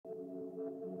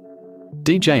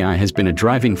DJI has been a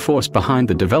driving force behind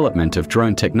the development of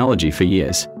drone technology for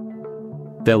years.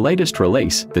 Their latest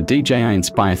release, the DJI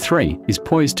Inspire 3, is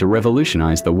poised to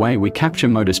revolutionize the way we capture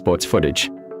motorsports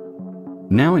footage.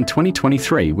 Now in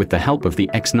 2023, with the help of the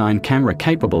X9 camera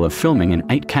capable of filming in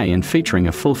 8K and featuring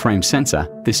a full-frame sensor,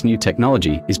 this new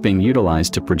technology is being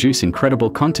utilized to produce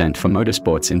incredible content for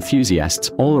motorsports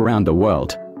enthusiasts all around the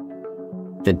world.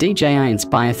 The DJI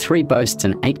Inspire 3 boasts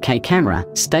an 8K camera,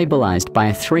 stabilized by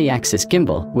a 3-axis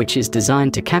gimbal, which is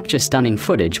designed to capture stunning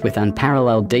footage with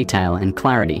unparalleled detail and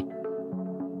clarity.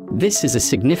 This is a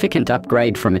significant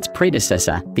upgrade from its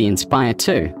predecessor, the Inspire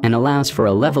 2, and allows for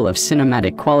a level of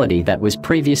cinematic quality that was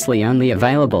previously only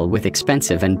available with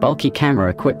expensive and bulky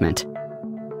camera equipment.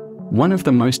 One of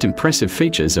the most impressive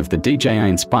features of the DJI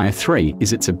Inspire 3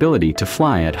 is its ability to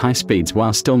fly at high speeds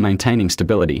while still maintaining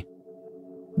stability.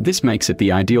 This makes it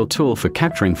the ideal tool for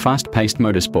capturing fast-paced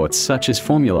motorsports such as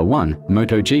Formula 1,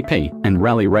 MotoGP, and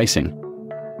rally racing.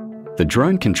 The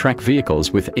drone can track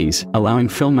vehicles with ease, allowing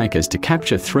filmmakers to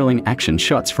capture thrilling action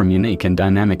shots from unique and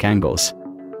dynamic angles.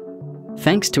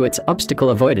 Thanks to its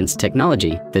obstacle avoidance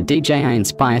technology, the DJI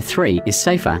Inspire 3 is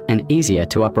safer and easier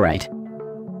to operate.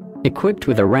 Equipped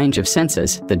with a range of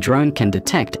sensors, the drone can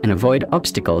detect and avoid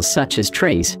obstacles such as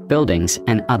trees, buildings,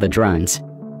 and other drones.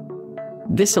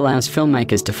 This allows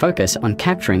filmmakers to focus on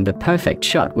capturing the perfect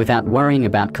shot without worrying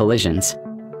about collisions.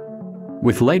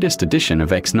 With latest edition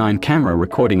of X9 camera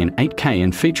recording in 8K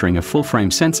and featuring a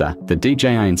full-frame sensor, the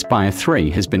DJI Inspire 3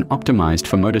 has been optimized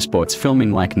for motorsports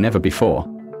filming like never before.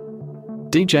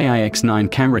 DJI X9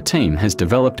 camera team has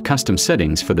developed custom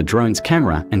settings for the drone's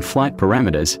camera and flight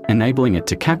parameters, enabling it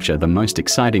to capture the most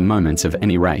exciting moments of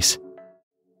any race.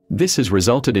 This has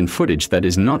resulted in footage that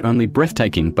is not only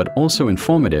breathtaking but also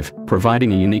informative,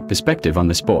 providing a unique perspective on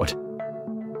the sport.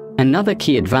 Another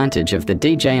key advantage of the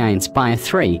DJI Inspire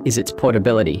 3 is its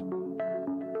portability.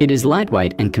 It is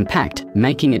lightweight and compact,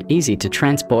 making it easy to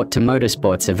transport to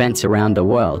motorsports events around the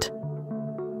world.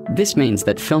 This means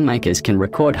that filmmakers can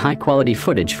record high-quality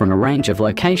footage from a range of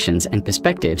locations and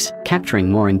perspectives,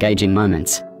 capturing more engaging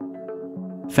moments.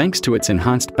 Thanks to its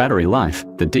enhanced battery life,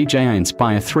 the DJI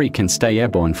Inspire 3 can stay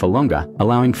airborne for longer,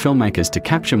 allowing filmmakers to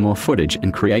capture more footage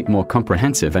and create more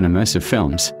comprehensive and immersive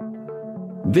films.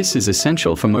 This is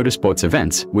essential for motorsports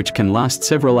events, which can last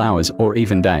several hours or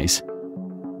even days.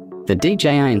 The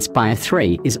DJI Inspire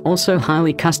 3 is also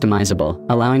highly customizable,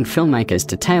 allowing filmmakers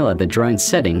to tailor the drone's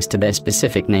settings to their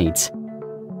specific needs.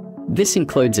 This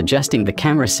includes adjusting the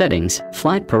camera settings,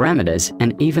 flight parameters,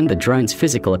 and even the drone's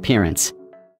physical appearance.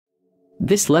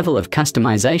 This level of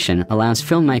customization allows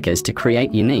filmmakers to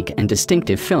create unique and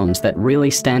distinctive films that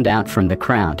really stand out from the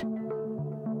crowd.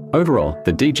 Overall,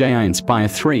 the DJI Inspire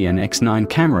 3 and X9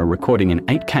 camera recording in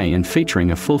 8K and featuring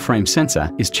a full-frame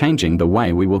sensor is changing the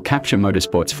way we will capture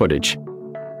motorsports footage.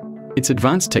 Its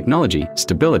advanced technology,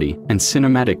 stability, and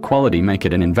cinematic quality make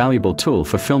it an invaluable tool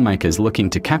for filmmakers looking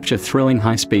to capture thrilling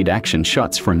high-speed action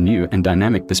shots from new and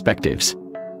dynamic perspectives.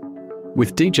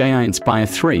 With DJI Inspire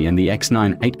 3 and the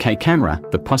X9 8K camera,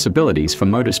 the possibilities for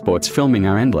motorsports filming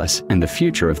are endless, and the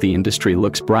future of the industry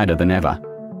looks brighter than ever.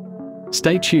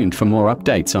 Stay tuned for more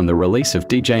updates on the release of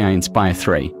DJI Inspire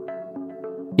 3.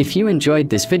 If you enjoyed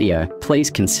this video,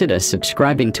 please consider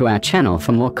subscribing to our channel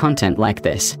for more content like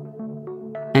this.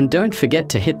 And don't forget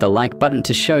to hit the like button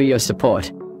to show your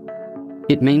support.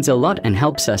 It means a lot and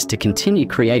helps us to continue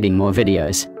creating more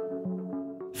videos.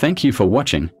 Thank you for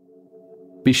watching.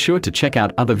 Be sure to check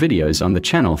out other videos on the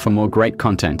channel for more great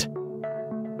content.